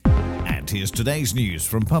here's today's news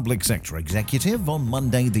from Public Sector Executive on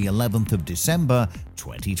Monday the 11th of December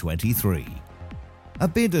 2023. A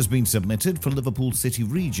bid has been submitted for Liverpool City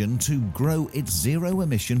Region to grow its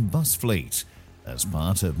zero-emission bus fleet. As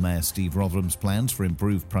part of Mayor Steve Rotherham's plans for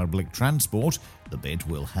improved public transport, the bid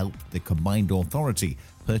will help the combined authority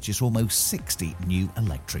purchase almost 60 new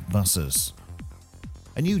electric buses.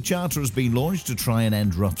 A new charter has been launched to try and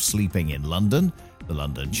end rough sleeping in London. The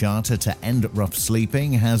London Charter to End Rough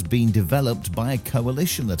Sleeping has been developed by a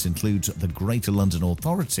coalition that includes the Greater London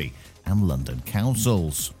Authority and London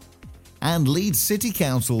councils. And Leeds City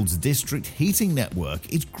Council's district heating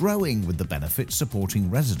network is growing, with the benefits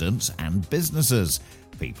supporting residents and businesses.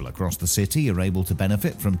 People across the city are able to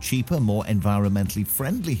benefit from cheaper, more environmentally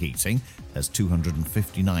friendly heating as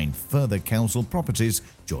 259 further council properties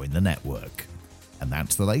join the network. And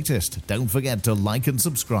that's the latest. Don't forget to like and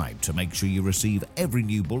subscribe to make sure you receive every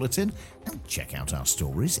new bulletin, and check out our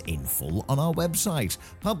stories in full on our website,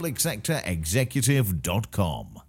 publicsectorexecutive.com.